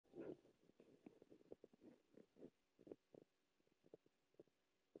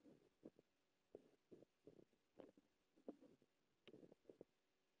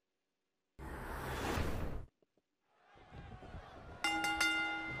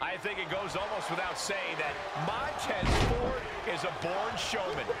I think it goes almost without saying that Montez Ford is a born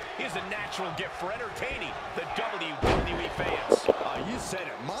showman. He's a natural gift for entertaining the WWE fans. You said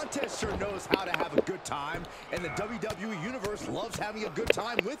it. Montez sure knows how to have a good time, and the WWE Universe loves having a good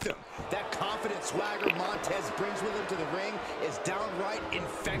time with him. That confident swagger Montez brings with him to the ring is downright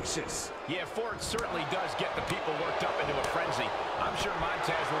infectious. Yeah, Ford certainly does get the people worked up into a frenzy. I'm sure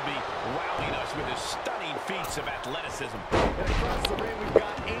Montez will be wowing us with his stunning feats of athleticism. And across the ring, we've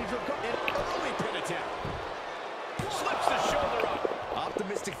got Angel an early pin attempt. Slips the shoulder up.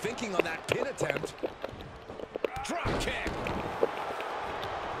 Optimistic thinking on that pin attempt. Drop kick.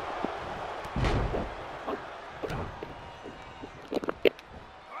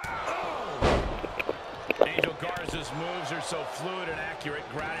 Angel Garza's moves are so fluid and accurate.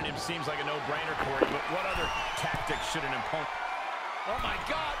 Grounding him seems like a no-brainer, Corey, but what other tactics should an opponent... Oh, my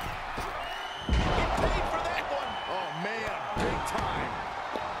God! He paid for that one! Oh, man, big time.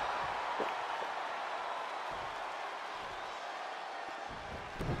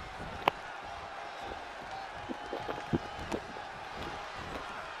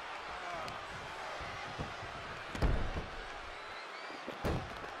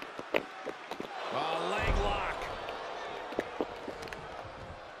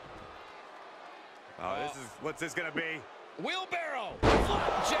 What's this gonna be? Wheelbarrow!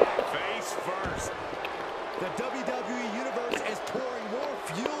 Flapjack! Face first. The WWE Universe is pouring more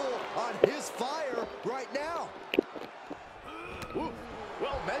fuel on his fire right now. Ooh,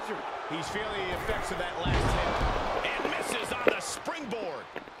 well measured. He's feeling the effects of that last hit. And misses on the springboard.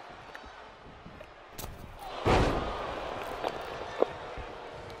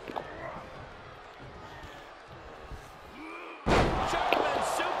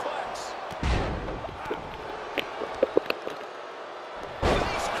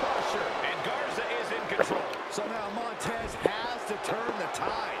 Somehow Montez has to turn the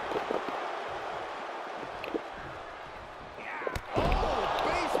tide. Oh,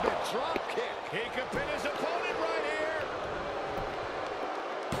 basement drop kick. He could pin his opponent right here.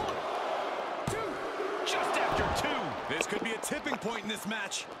 1, 2. Just after 2. This could be a tipping point in this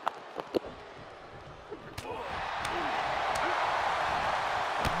match.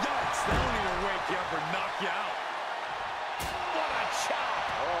 Yikes, that don't even wake you up or knock you out. What a chop.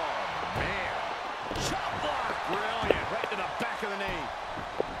 Oh, man. Chop block. Brilliant. Right to the back of the knee.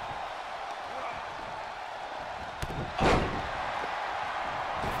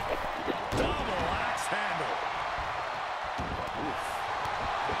 Double axe handle. Oof.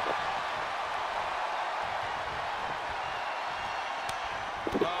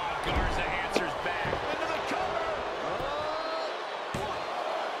 Oh, Garza answers back. Into the cover. 1,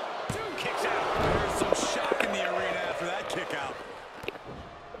 2. Kicks out. There's some shock in the arena after that kick out.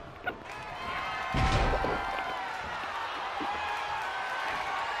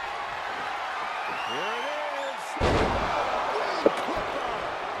 Here it is.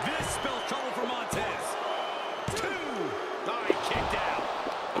 This spells trouble for Montez. 2. Oh, he kicked out.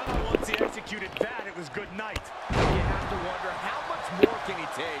 I thought once he executed that, it was good night. You have to wonder, how much more can he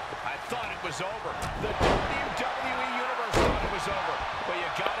take? I thought it was over. The WWE Universe thought it was over. But you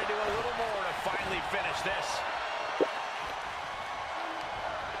got to do a little more to finally finish this.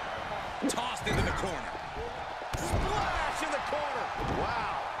 Tossed into the corner. Splash in the corner.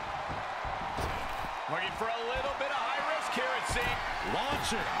 Wow. Looking for a little bit of high risk here, it seems.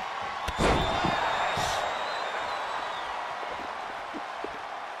 Launching. Splash.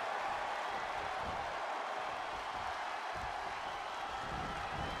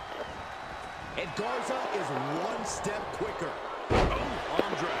 And Garza is one step quicker. Oh,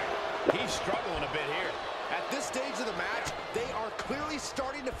 arm drag. He's struggling a bit here. At this stage of the match, they are clearly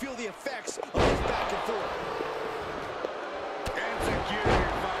starting to feel the effects of this back and forth.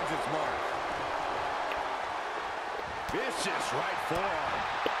 Insecurity finds its mark. Vicious right forearm.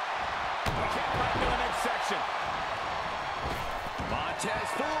 Kick right to the midsection. Montez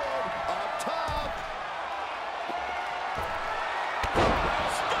Ford up top. Frog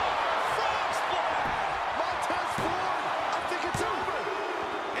splash. Montez Ford, I think it's over.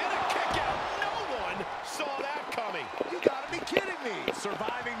 And a kick out. No one saw that coming. You gotta be kidding me.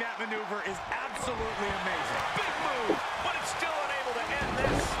 Surviving that maneuver is absolutely amazing. Big move, but it's still unable to end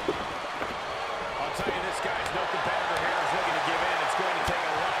this. I'll tell you, this guy's no competitor here is looking to give in. It's going to take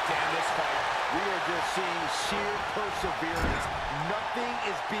a lot to end this fight. We are just seeing sheer perseverance. Nothing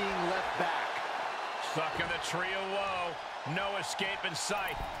is being left back. Stuck in the tree of woe. No escape in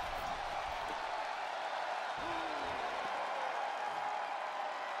sight.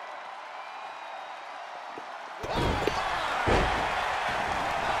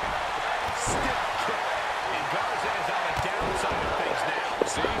 Stiff kick. And Garza is on the downside of things now.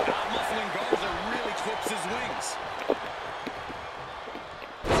 See? swings.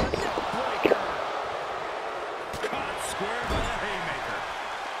 Breaker. Caught square by the haymaker.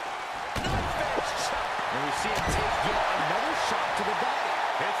 Knife-edge shot. And we see him take yet another shot to the body.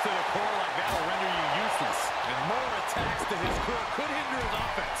 Hits to the core like that will render you useless. And more attacks to his core could hinder his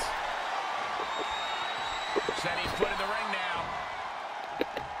offense. Setting foot in the ring now.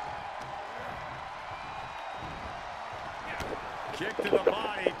 Kick to the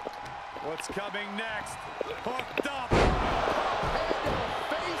body. What's coming next? Hooked up.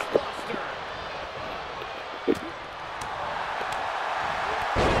 Face buster.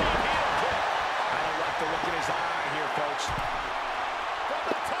 I don't like the look in his eye here, folks. From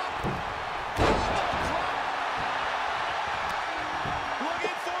the top